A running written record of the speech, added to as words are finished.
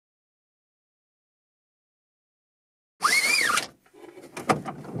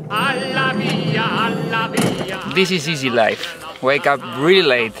This is easy life. Wake up really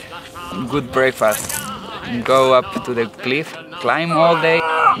late, good breakfast, go up to the cliff, climb all day,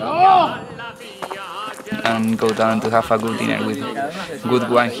 and go down to have a good dinner with good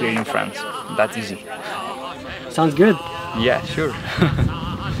wine here in France. That's easy. Sounds good. Yeah, sure.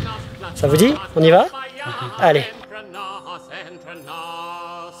 Ça vous dit? On y va? Allez.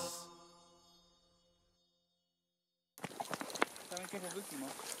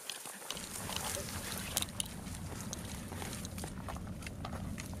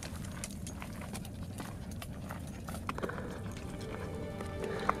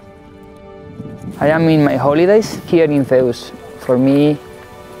 I am in my holidays here in Céüse. For me,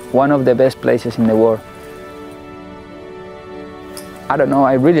 one of the best places in the world. I don't know,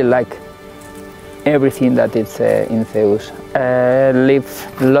 I really like everything that is in Céüse. I live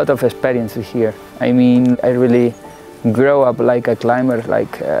a lot of experiences here. I mean, I really grew up like a climber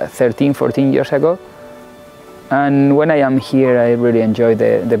like 13, 14 years ago. And when I am here, I really enjoy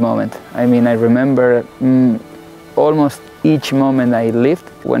the moment. I mean, I remember almost each moment I lived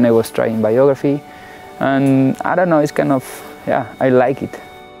when I was trying biography. And I don't know, it's kind of, yeah, I like it.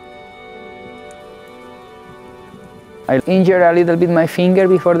 I injured a little bit my finger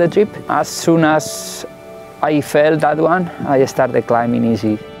before the trip. As soon as I felt that one, I started climbing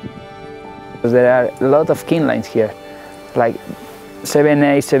easy. Because there are a lot of key lines here, like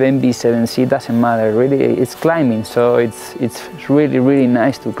 7A, 7B, 7C, doesn't matter, really, it's climbing, so it's really, really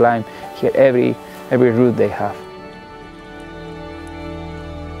nice to climb here, every route they have.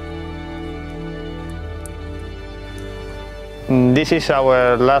 This is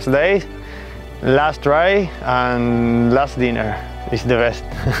our last day, last try and last dinner. It's the best.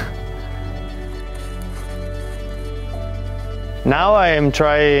 Now I am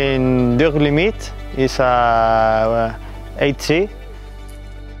trying jour limite. It's a 8C.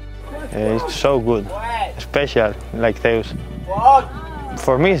 It's so good, special like Céüse.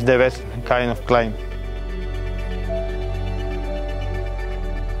 For me, it's the best kind of climb.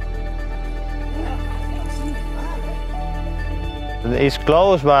 It's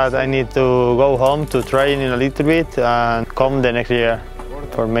close, but I need to go home to train in a little bit and come the next year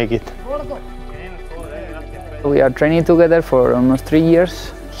for make it. We are training together for almost 3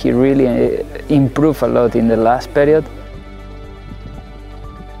 years. He really improved a lot in the last period.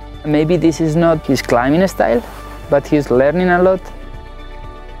 Maybe this is not his climbing style, but he's learning a lot.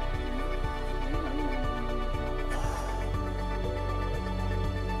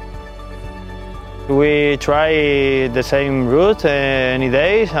 We try the same route any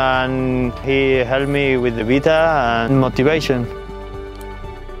days, and he helped me with the vita and motivation.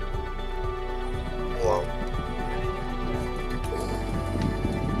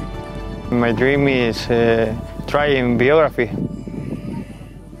 My dream is trying biography.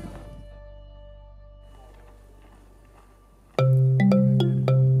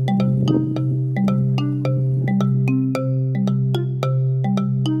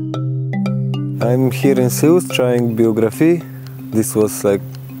 I'm here in Céüse trying biography. This was like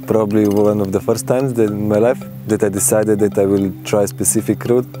probably one of the first times in my life that I decided that I will try a specific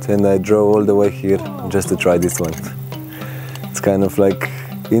route, and I drove all the way here just to try this one. It's kind of like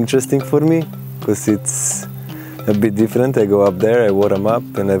interesting for me because it's a bit different. I go up there, I warm up,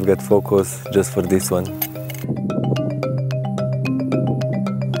 and I've got focus just for this one.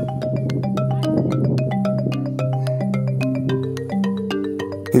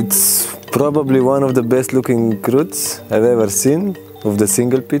 It's probably one of the best looking routes I've ever seen, of the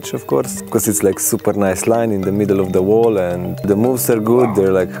single pitch of course, because it's like super nice line in the middle of the wall, and the moves are good,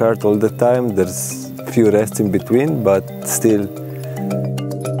 they're like hard all the time, there's few rests in between, but still.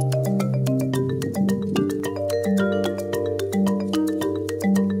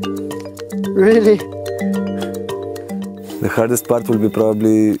 Really? The hardest part will be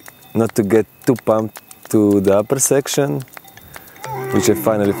probably not to get too pumped to the upper section, which I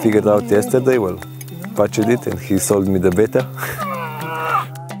finally figured out yesterday. Well, Patxi did, and he sold me the beta.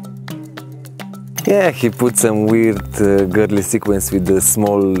 Yeah, he put some weird girly sequence with the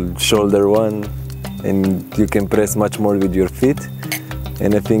small shoulder one, and you can press much more with your feet,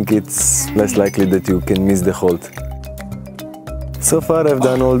 and I think it's less likely that you can miss the hold. So far I've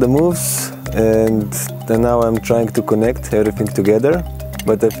done all the moves, and now I'm trying to connect everything together,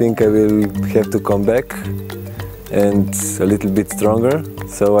 but I think I will have to come back and a little bit stronger,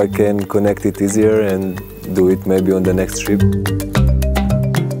 so I can connect it easier and do it maybe on the next trip.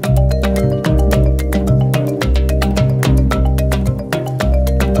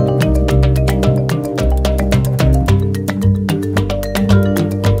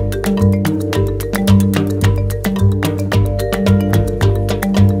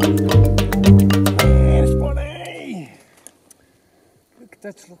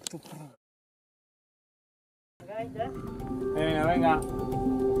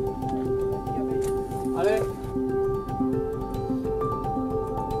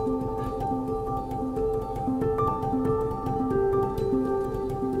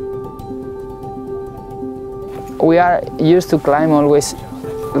 We are used to climb always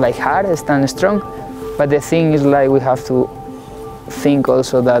like hardest and strong, but the thing is like we have to think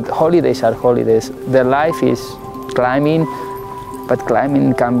also that holidays are holidays. The life is climbing, but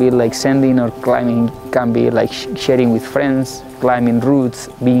climbing can be like sending, or climbing can be like sharing with friends, climbing routes,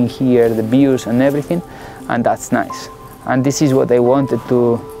 being here, the views and everything, and that's nice. And this is what I wanted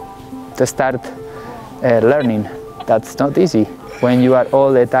to start learning. That's not easy when you are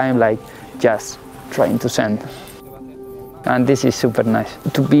all the time like just trying to send. And this is super nice.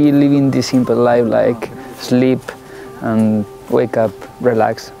 To be living this simple life, like sleep and wake up,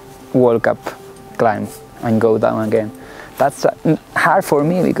 relax, wake up, climb and go down again. That's hard for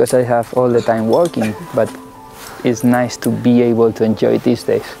me because I have all the time working, but it's nice to be able to enjoy these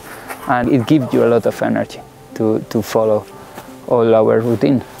days. And it gives you a lot of energy to follow all our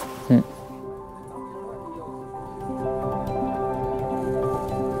routine.